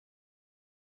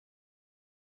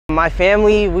My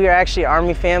family, we are actually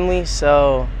Army family,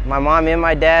 so my mom and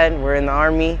my dad were in the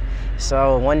Army.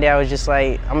 So one day I was just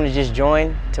like, I'm gonna just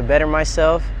join to better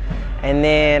myself. And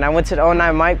then I went to the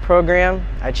 09 Mike program.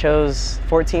 I chose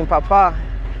 14 Papa,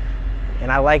 and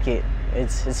I like it.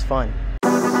 It's fun.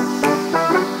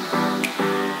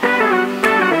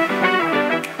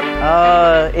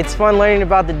 It's fun learning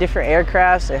about the different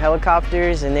aircrafts and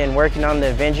helicopters, and then working on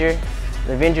the Avenger.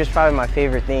 The Avenger is probably my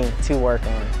favorite thing to work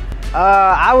on.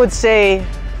 I would say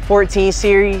 14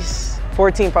 series,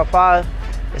 14 Papa,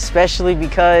 especially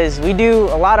because we do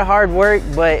a lot of hard work,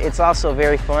 but it's also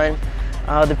very fun.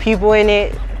 The people in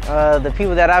it, the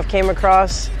people that I've came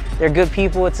across, they're good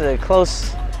people. It's a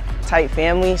close, tight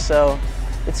family, so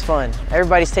it's fun.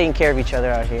 Everybody's taking care of each other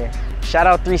out here. Shout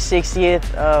out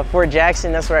 360th, Fort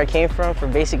Jackson, that's where I came from for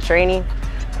basic training,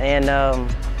 and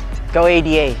go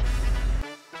ADA.